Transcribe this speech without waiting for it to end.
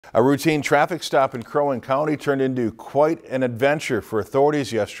A routine traffic stop in Crow Wing County turned into quite an adventure for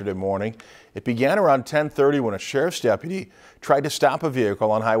authorities yesterday morning. It began around 10:30 when a sheriff's deputy tried to stop a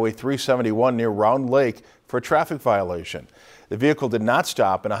vehicle on Highway 371 near Round Lake for a traffic violation. The vehicle did not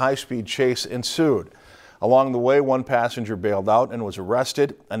stop and a high-speed chase ensued. Along the way, one passenger bailed out and was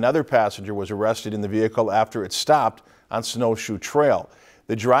arrested. Another passenger was arrested in the vehicle after it stopped on Snowshoe Trail.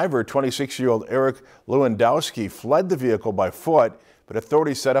 The driver, 26-year-old Eric Lewandowski, fled the vehicle by foot, but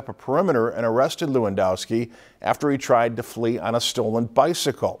authorities set up a perimeter and arrested Lewandowski after he tried to flee on a stolen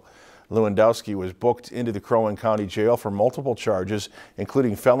bicycle. Lewandowski was booked into the Crow Wing County Jail for multiple charges,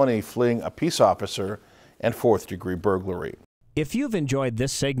 including felony fleeing a peace officer and fourth-degree burglary. If you've enjoyed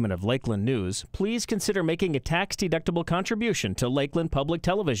this segment of Lakeland News, please consider making a tax-deductible contribution to Lakeland Public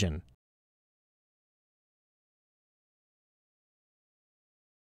Television.